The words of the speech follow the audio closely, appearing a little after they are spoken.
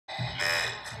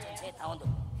다원도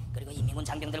그리고 인민군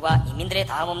장병들과 인민들의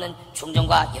다음 없는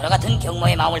충정과 여러 같은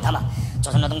경모의 마음을 담아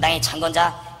조선노동당의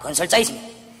창건자, 건설자이시며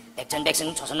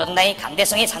백전백승 조선노동당의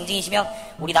강대성의 상징이시며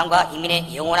우리 당과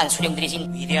인민의 영원한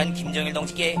수령들이신 위대한 김정일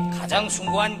동지께 가장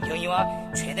숭고한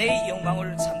경의와 최대의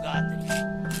영광을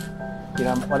삼가드립니다. You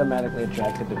know, I'm automatically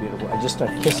attracted to beautiful. I just start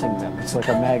kissing them. It's like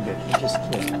a magnet. You just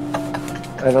kiss.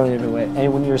 I don't even wait.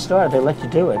 And when you're a star, they let you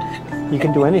do it. You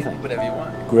can do anything. Whatever you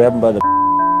want. Grab them by the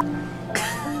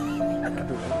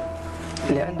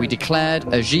We declared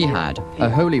a jihad, a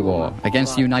holy war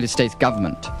against the United States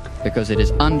government because it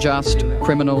is unjust,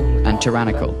 criminal, and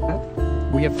tyrannical.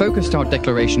 We have focused our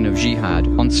declaration of jihad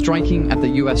on striking at the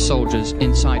US soldiers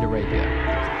inside Arabia.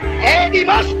 E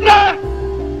dimostra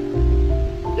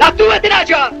la tua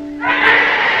tenacia,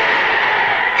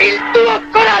 il tuo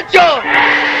coraggio,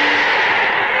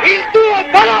 il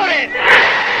tuo valore.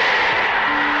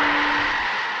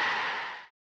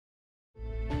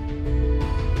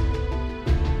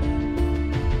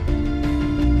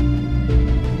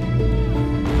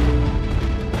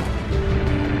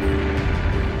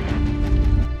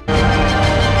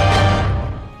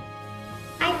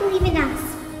 I believe in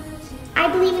us. I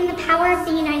believe in the power of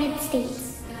the United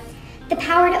States. The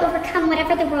power to overcome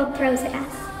whatever the world throws at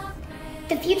us.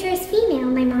 The future is female,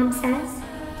 my mom says.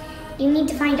 You need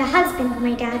to find a husband,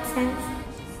 my dad says.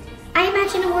 I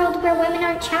imagine a world where women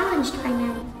aren't challenged by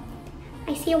men.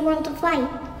 I see a world of light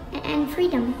and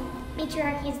freedom.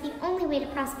 Matriarchy is the only way to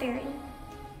prosperity.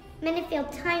 Men have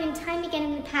failed time and time again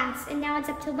in the past, and now it's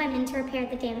up to women to repair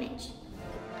the damage.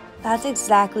 That's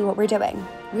exactly what we're doing.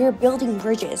 We are building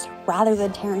bridges rather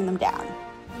than tearing them down.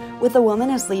 With a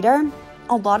woman as leader,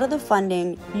 a lot of the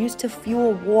funding used to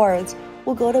fuel wars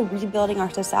will go to rebuilding our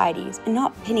societies and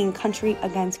not pitting country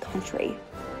against country.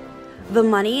 The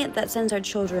money that sends our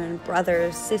children,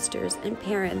 brothers, sisters, and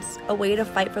parents away to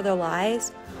fight for their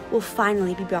lives will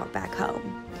finally be brought back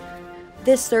home.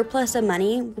 This surplus of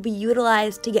money will be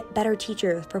utilized to get better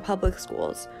teachers for public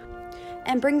schools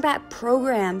and bring back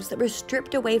programs that were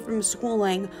stripped away from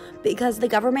schooling because the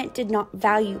government did not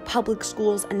value public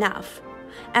schools enough.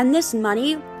 And this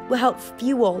money will help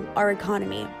fuel our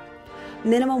economy.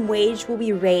 Minimum wage will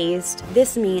be raised.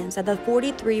 This means that the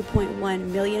 43.1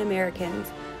 million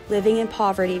Americans living in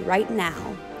poverty right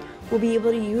now will be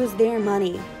able to use their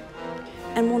money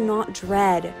and will not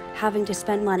dread having to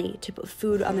spend money to put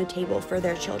food on the table for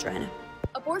their children.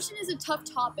 Abortion is a tough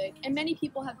topic, and many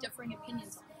people have differing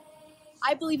opinions on it.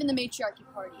 I believe in the Matriarchy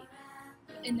Party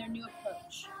and their new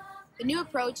approach. The new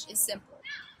approach is simple.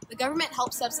 The government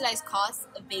helps subsidize costs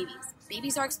of babies.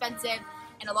 Babies are expensive,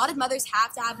 and a lot of mothers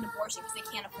have to have an abortion because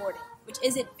they can't afford it, which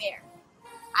isn't fair.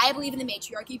 I believe in the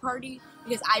Matriarchy Party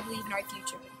because I believe in our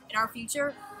future, and our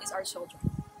future is our children.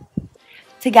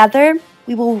 Together,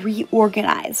 we will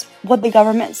reorganize what the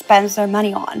government spends their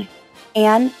money on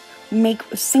and make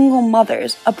single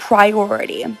mothers a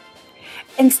priority.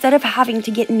 Instead of having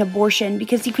to get an abortion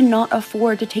because you cannot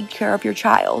afford to take care of your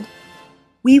child,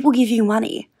 we will give you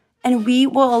money and we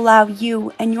will allow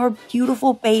you and your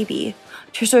beautiful baby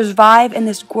to survive in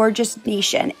this gorgeous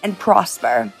nation and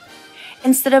prosper.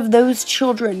 Instead of those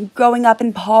children growing up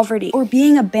in poverty or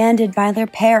being abandoned by their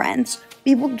parents,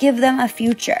 we will give them a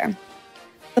future.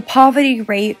 The poverty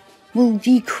rate will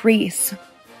decrease,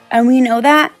 and we know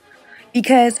that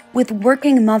because with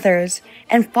working mothers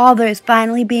and fathers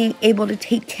finally being able to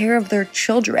take care of their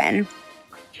children,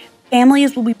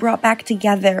 families will be brought back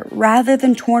together rather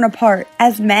than torn apart,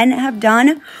 as men have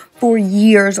done for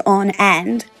years on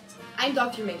end. I'm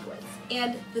Dr. Minkwitz,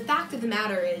 and the fact of the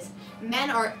matter is, men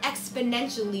are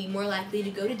exponentially more likely to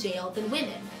go to jail than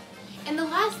women. In the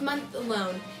last month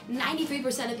alone,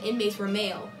 93% of inmates were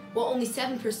male, while only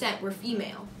 7% were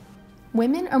female.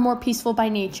 Women are more peaceful by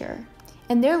nature,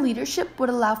 and their leadership would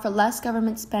allow for less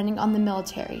government spending on the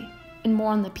military and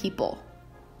more on the people.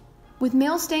 With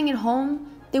males staying at home,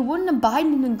 they wouldn't abide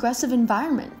in an aggressive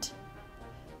environment.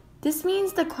 This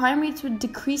means the crime rates would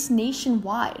decrease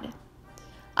nationwide.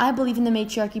 I believe in the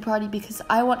Matriarchy Party because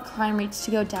I want crime rates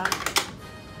to go down.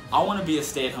 I want to be a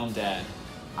stay-at-home dad.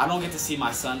 I don't get to see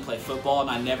my son play football, and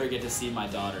I never get to see my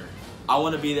daughter. I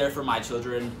want to be there for my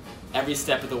children every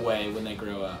step of the way when they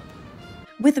grow up.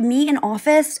 With me in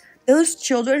office, those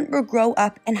children will grow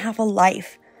up and have a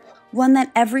life, one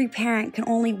that every parent can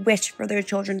only wish for their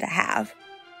children to have.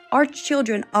 Our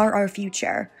children are our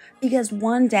future, because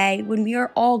one day when we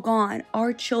are all gone,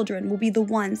 our children will be the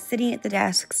ones sitting at the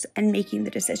desks and making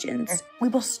the decisions. We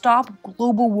will stop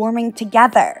global warming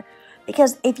together,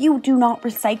 because if you do not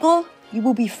recycle, you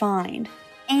will be fined.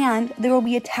 And there will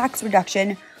be a tax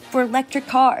reduction for electric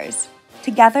cars.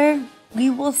 Together, we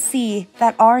will see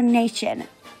that our nation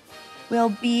will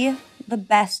be the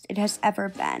best it has ever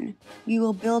been. We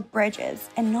will build bridges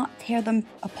and not tear them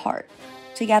apart.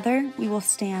 Together, we will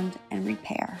stand and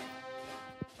repair.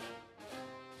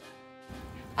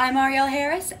 I'm Ariel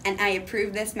Harris, and I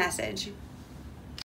approve this message.